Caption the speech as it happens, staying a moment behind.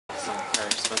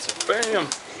expensive. Bam!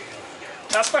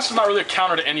 That special's not really a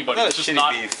counter to anybody. Not it's a just shitty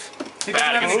not beef.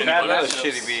 bad against anybody. Not a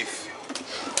shitty beef.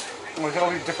 There's all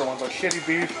these different ones, like shitty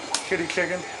beef, shitty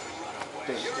chicken,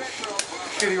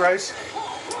 shitty rice.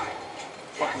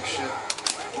 Fucking shit.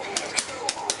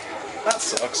 That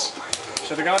sucks.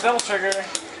 Should've gone double trigger.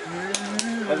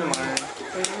 Never mind.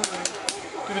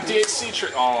 Do the DHC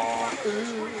trick. Aww.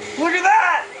 Look at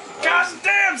that! Gosh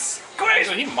damn! Squeeze!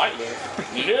 Actually, he might live.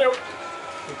 Yeah.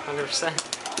 100%.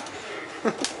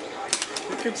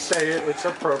 You could say it, it's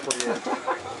appropriate.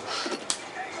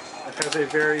 It has a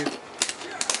very...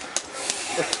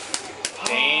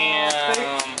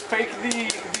 Damn. Fake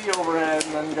the overhead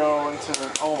and then go into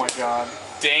the... Oh my god.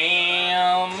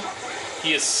 Damn.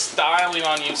 He is styling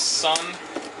on you, son.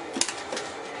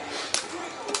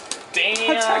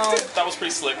 Damn. That was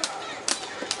pretty slick.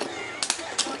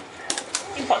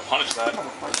 You can probably punish that.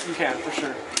 You can, for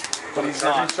sure. But he's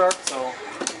not. Sharp, so...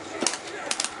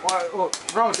 Well, look,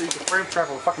 the problem is that you can frame trap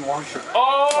with a fucking long shoot.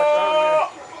 Oh!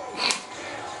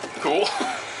 Cool.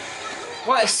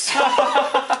 What?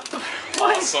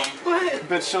 Awesome. What?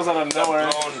 Bitch shows out of nowhere.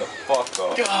 Blown the fuck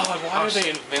off. God, why are they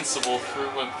invincible through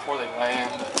when before they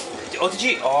land? OTG.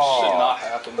 Should Oh. not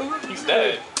happen. He's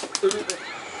dead.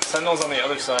 Sentinel's on the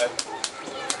other side.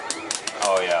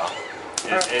 Oh yeah.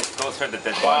 It goes for the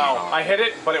dead body. Wow. I hit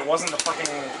it, but it wasn't the fucking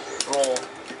roll.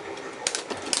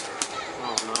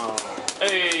 Oh no.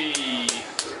 Hey.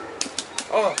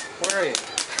 Oh, where are you?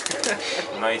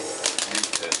 Nice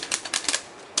reset.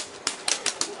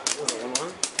 Was it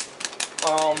 1-1?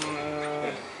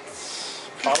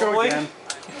 Probably. Go again.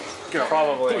 Go.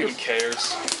 Probably. Who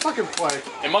cares? Fucking play.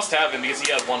 It must have been because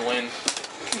he had one win.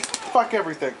 Fuck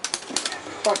everything.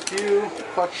 Fuck you.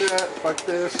 Fuck that. Fuck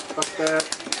this. Fuck that.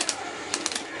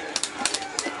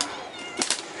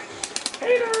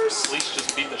 Haters. Leash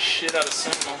just beat the shit out of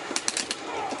Sentinel.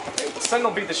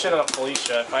 Sentinel beat the shit out of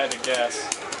Felicia, if I had to guess.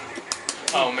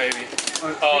 Oh, maybe.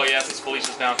 Oh, yeah, since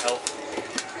Felicia's down health.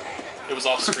 It was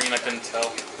off screen, I couldn't tell.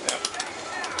 Yeah.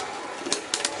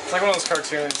 It's like one of those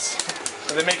cartoons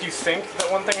where they make you think that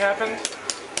one thing happened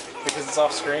because it's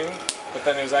off screen, but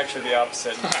then it was actually the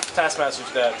opposite.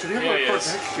 Taskmaster's dead. Yeah, he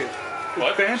is.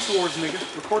 What? Advance Wars, nigga.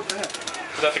 Record that.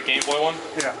 Is that the Game Boy one?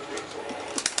 Yeah.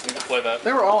 I need to play that.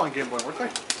 They were all on Game Boy, weren't they?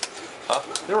 Huh?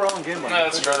 They were all on Game Boy. No,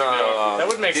 that's true. That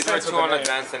would make these sense. These were 2 on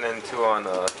Advance and then 2 on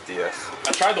DS.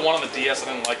 I tried the one on the DS,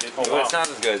 I didn't like it. Oh, Well, it's not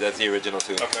as good as the original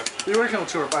 2. Okay. The original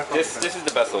 2 are by far This is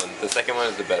the best one. The second one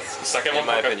is the best. The second one? In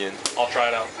my Okay. opinion. I'll try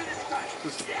it out.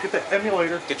 Just get the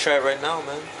emulator. You could try it right now,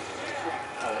 man.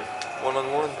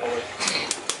 1-on-1.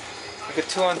 Like a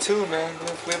 2-on-2, man.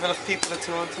 We have enough people to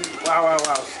 2-on-2. Wow, wow,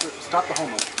 wow. Stop the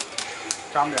homo.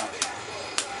 Calm down.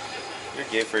 You're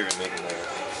gay for even making that.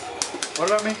 What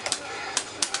about me?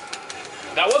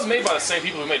 That was made by the same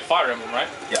people who made Fire Emblem, right?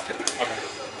 Yeah. Okay.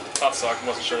 That sucked,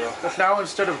 wasn't sure though. But now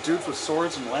instead of dudes with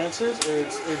swords and lances,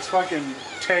 it's fucking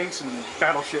tanks and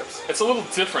battleships. It's a little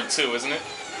different too, isn't it?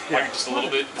 Yeah. Like just a little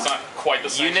bit. It's not quite the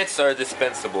same. Units are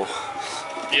dispensable.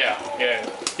 Yeah, yeah.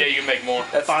 Yeah, you can make more.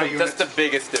 That's the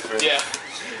biggest difference. Yeah.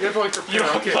 You have to like You're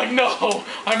prepare. Okay. like, no,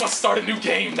 I must start a new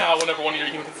game now whenever one of your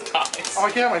units dies. Oh,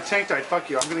 I can't have my tank died. Fuck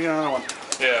you. I'm gonna get another one.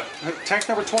 Yeah. Tank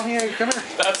number 28, come here.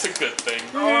 That's a good thing.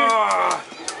 Ah.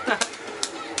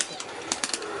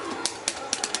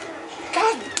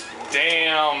 God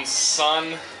damn, son.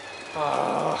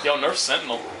 Yo, nerf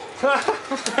Sentinel.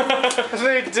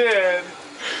 They did.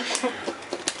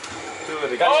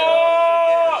 Dude,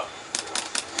 Oh!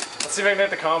 Let's see if I can hit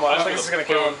the combo. I don't think this is gonna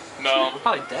kill him. No. We're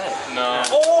probably dead. No.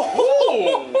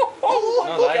 Oh!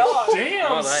 No, nice. Damn,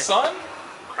 No, nice. son.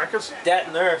 Crackers. That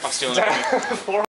nerf. I'm stealing it.